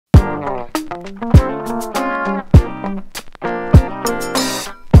House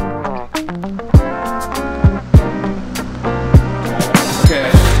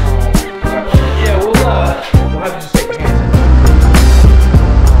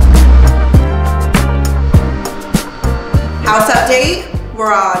update,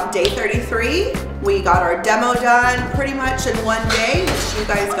 we're on day 33. We got our demo done pretty much in one day, which you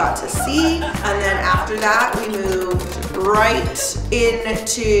guys got to see. And then after that, we moved right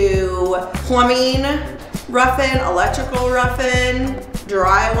into plumbing roughing, electrical roughing,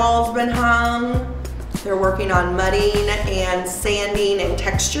 drywall's been hung. They're working on mudding and sanding and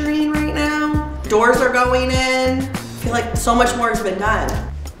texturing right now. Doors are going in. I feel like so much more has been done.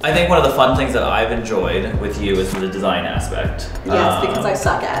 I think one of the fun things that I've enjoyed with you is the design aspect. Yes, because I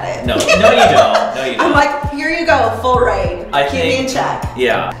suck at it. No, you don't. No, you don't. I'm like, here you go, full reign. Keep me in check.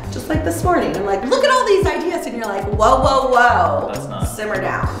 Yeah. Just like this morning, I'm like, look at all these ideas, and you're like, whoa, whoa, whoa. That's not. Simmer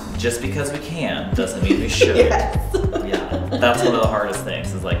down. Just because we can doesn't mean we should. Yes. Yeah. That's one of the hardest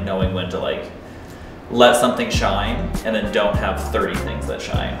things is like knowing when to like let something shine and then don't have 30 things that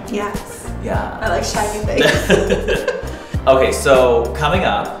shine. Yes. Yeah. I like shiny things. Okay, so coming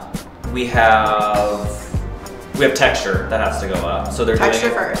up, we have texture that has to go up. So they're texture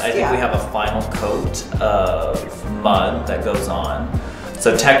doing, first. I think we have a final coat of mud that goes on.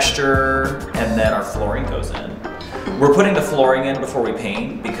 So texture, and then our flooring goes in. We're putting the flooring in before we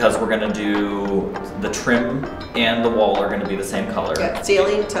paint because we're gonna do the trim and the wall are gonna be the same color. Yeah,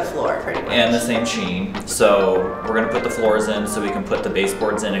 ceiling to floor, pretty much. And the same sheen. So we're gonna put the floors in so we can put the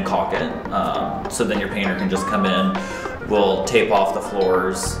baseboards in and caulk it. So then your painter can just come in. We'll tape off the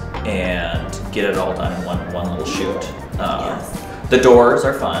floors and get it all done in one little shoot. Yes. The doors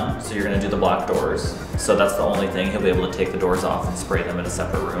are fun, so you're gonna do the black doors. So that's the only thing. He'll be able to take the doors off and spray them in a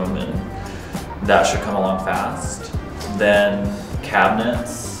separate room, and that should come along fast. Then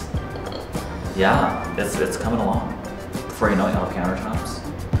cabinets, yeah, it's coming along. Before you know it, you'll have countertops.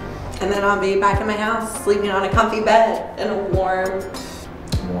 And then I'll be back in my house, sleeping on a comfy bed in a warm,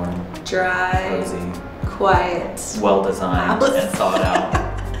 dry, cozy, quiet, well designed and thought out.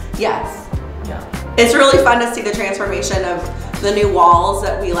 Yes. Yeah. It's really fun to see the transformation of the new walls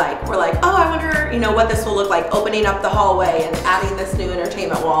that we're like, oh, I wonder, what this will look like, opening up the hallway and adding this new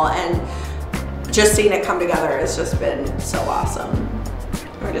entertainment wall, and just seeing it come together has just been so awesome.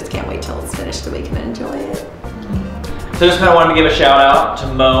 I just can't wait till it's finished so we can enjoy it. So just kind of wanted to give a shout out to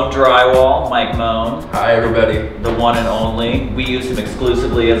Moan Drywall, Mike Moan. Hi everybody. The one and only. We use him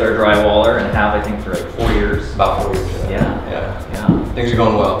exclusively as our drywaller and have, I think, for like 4 years. About 4 years. Yeah. Things are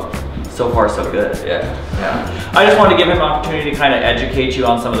going well. So far, so good. Yeah. I just wanted to give him an opportunity to kind of educate you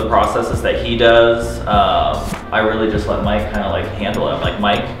on some of the processes that he does. I really just let Mike kind of like handle it. I'm like,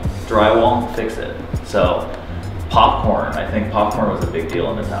 Mike, drywall, fix it. So popcorn, I think popcorn was a big deal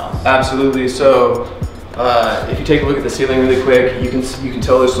in this house. Absolutely. So if you take a look at the ceiling really quick, you can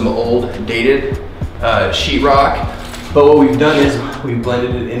tell there's some old, dated sheetrock. But what we've done is we've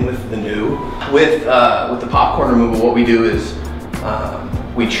blended it in with the new. With the popcorn removal, what we do is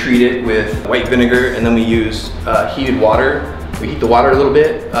we treat it with white vinegar, and then we use heated water. We heat the water a little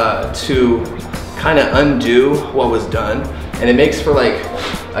bit to kind of undo what was done, and it makes for like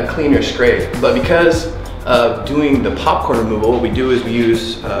a cleaner scrape. But because of doing the popcorn removal, what we do is we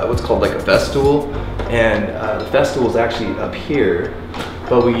use what's called like a festool, and the festool is actually up here.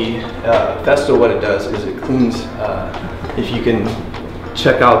 But festool, what it does is it cleans, if you can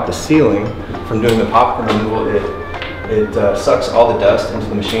check out the ceiling from doing the popcorn removal, it sucks all the dust into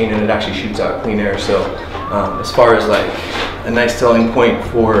the machine and it actually shoots out clean air. So as far as like a nice selling point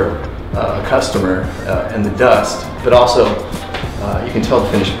for a customer and the dust, but also you can tell the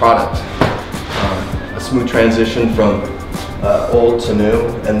finished product. A smooth transition from old to new,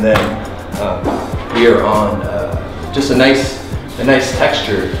 and then we are on just a nice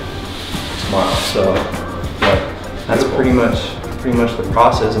texture tomorrow. So that's pretty much the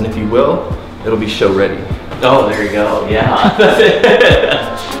process, and if you will, it'll be show ready. Oh, there you go. Yeah. That's it.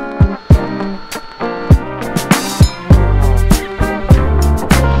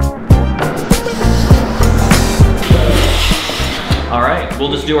 All right,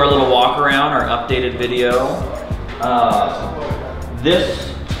 we'll just do our little walk around, our updated video.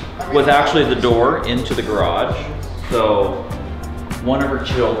 This was actually the door into the garage. So one of her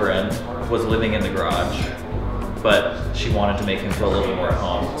children was living in the garage, but she wanted to make him feel a little bit more at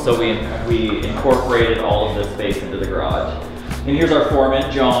home. So we incorporated all of this space into the garage. And here's our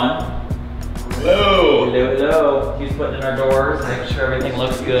foreman, John. Hello. Hello, hello. He's putting in our doors, making sure everything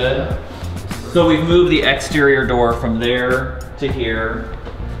looks good. So we've moved the exterior door from there to here.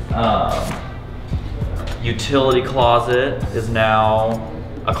 Utility closet is now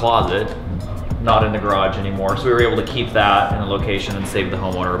a closet, not in the garage anymore. So we were able to keep that in a location and save the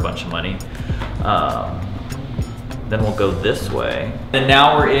homeowner a bunch of money. Then we'll go this way. And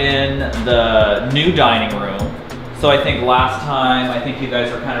now we're in the new dining room. So I think last time, I think you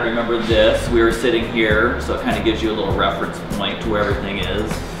guys are kind of remember this. We were sitting here, so it kind of gives you a little reference point to where everything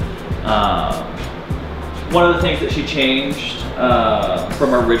is. One of the things that she changed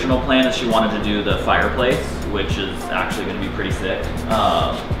from her original plan is she wanted to do the fireplace, which is actually going to be pretty sick.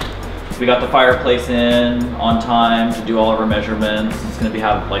 We got the fireplace in on time to do all of our measurements. It's going to be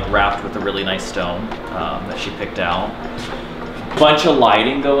like wrapped with a really nice stone that she picked out. Bunch of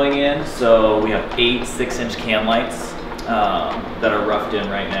lighting going in, so we have 8 6-inch can lights that are roughed in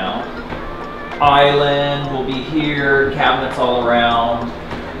right now. Island will be here, cabinets all around.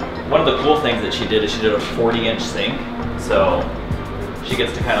 One of the cool things that she did is she did a 40-inch sink, so she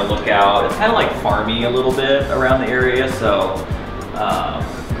gets to kind of look out. It's kind of like farmy a little bit around the area, so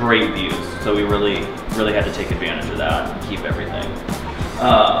great views. So we really had to take advantage of that and keep everything.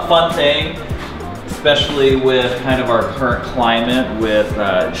 Fun thing, especially with kind of our current climate with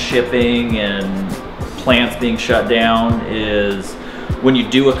shipping and plants being shut down, is when you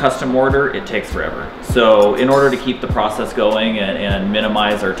do a custom order, it takes forever. So in order to keep the process going and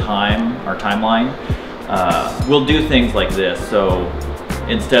minimize our timeline, we'll do things like this. So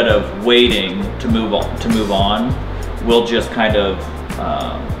instead of waiting to move on, we'll just kind of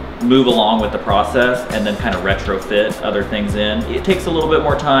move along with the process and then kind of retrofit other things in. It takes a little bit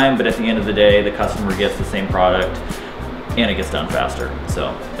more time, but at the end of the day, the customer gets the same product and it gets done faster.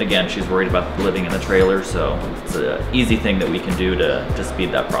 So again, she's worried about living in the trailer, so it's an easy thing that we can do to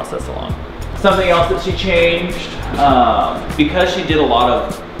speed that process along. Something else that she changed, because she did a lot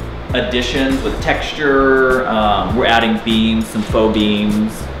of additions with texture, we're adding beams, some faux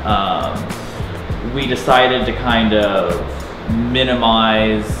beams. We decided to kind of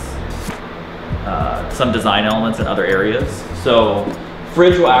minimize some design elements in other areas. So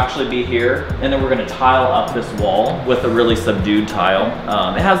fridge will actually be here, and then we're going to tile up this wall with a really subdued tile.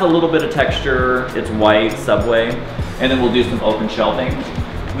 It has a little bit of texture, it's white, subway, and then we'll do some open shelving.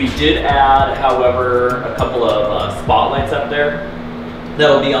 We did add, however, a couple of spotlights up there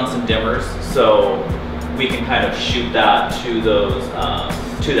that'll be on some dimmers, so we can kind of shoot that to those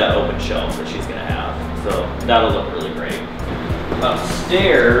to that open shelf that she's going to have. So that'll look really great.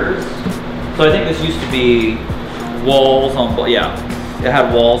 Upstairs, so I think this used to be walls on both, yeah, it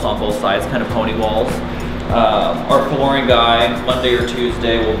had walls on both sides, kind of pony walls. Our flooring guy, Monday or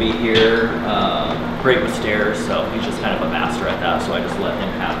Tuesday, will be here. Great with stairs, so he's just kind of a master at that, so I just let him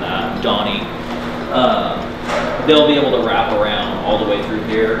have that. Donnie, they'll be able to wrap around all the way through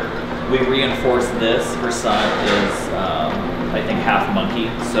here. We reinforced this. Her son is, I think, half monkey,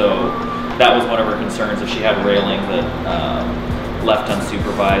 so that was one of her concerns, if she had railing that left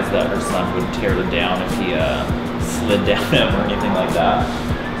unsupervised, that her son would tear them down if he slid down them or anything like that.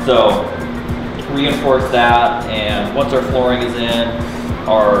 So reinforce that, and once our flooring is in,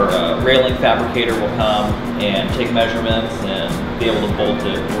 our railing fabricator will come and take measurements and be able to bolt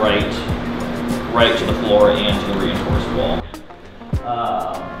it right to the floor and to the reinforced wall.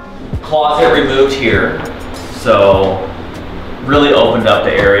 Closet removed here, so really opened up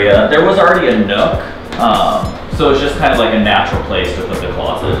the area. There was already a nook, so it's just kind of like a natural place to put the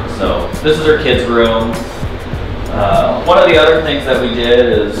closet. So this is her kids' room. One of the other things that we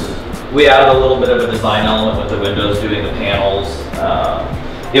did is we added a little bit of a design element with the windows, doing the panels.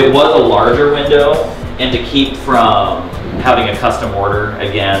 It was a larger window, and to keep from having a custom order,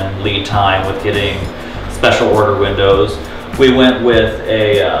 again, lead time with getting special order windows, we went with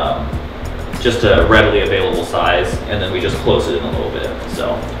just a readily available size, and then we just closed it in a little bit.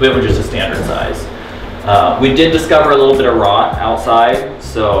 So we went just a standard size. We did discover a little bit of rot outside,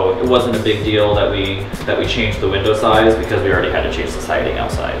 so it wasn't a big deal that we changed the window size, because we already had to change the siding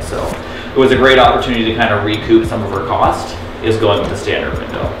outside. So it was a great opportunity to kind of recoup some of our cost, is going with the standard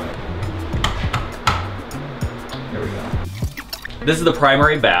window. There we go. This is the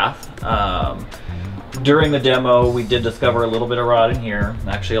primary bath. During the demo, we did discover a little bit of rot in here,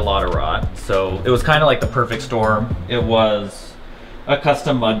 actually a lot of rot. So it was kind of like the perfect storm. It was a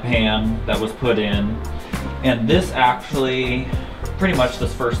custom mud pan that was put in, and this actually, pretty much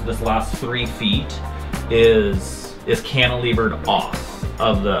this last 3 feet is cantilevered off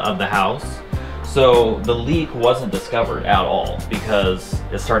of the house. So the leak wasn't discovered at all, because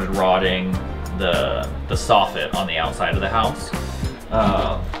it started rotting the soffit on the outside of the house.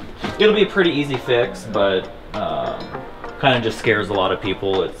 It'll be a pretty easy fix, but kind of just scares a lot of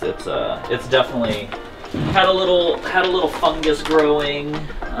people. It's definitely had a little fungus growing,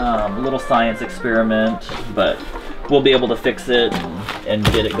 a little science experiment, but we'll be able to fix it and and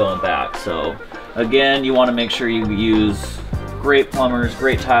get it going back. So again, you want to make sure you use great plumbers,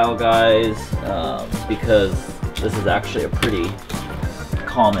 great tile guys, because this is actually a pretty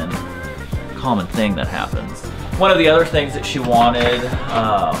common thing that happens. One of the other things that she wanted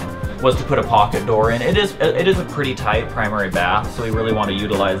was to put a pocket door in. It is a pretty tight primary bath, so we really want to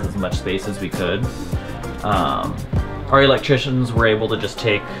utilize as much space as we could. Our electricians were able to just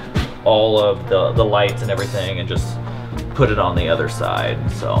take all of the lights and everything and just put it on the other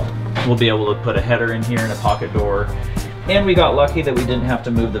side. So we'll be able to put a header in here and a pocket door. And we got lucky that we didn't have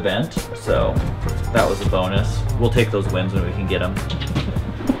to move the vent, so that was a bonus. We'll take those wins when we can get them.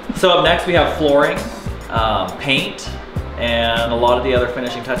 So up next we have flooring, paint, and a lot of the other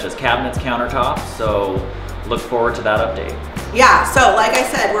finishing touches, cabinets, countertops, so look forward to that update. Yeah, so like I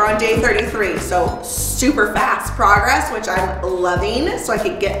said, we're on day 33, so super fast progress, which I'm loving, so I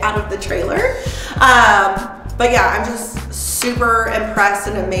could get out of the trailer. But yeah, I'm just super impressed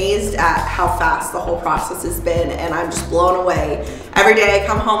and amazed at how fast the whole process has been, and I'm just blown away. Every day I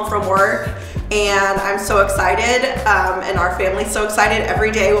come home from work and I'm so excited, and our family's so excited.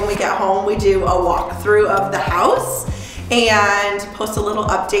 Every day when we get home, we do a walkthrough of the house and post a little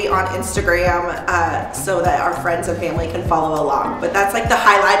update on Instagram so that our friends and family can follow along. But that's like the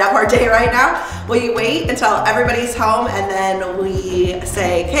highlight of our day right now. We wait until everybody's home and then we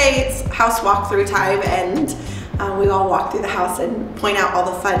say, okay, it's house walkthrough time, and we all walk through the house and point out all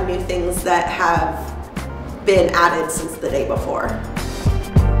the fun new things that have been added since the day before.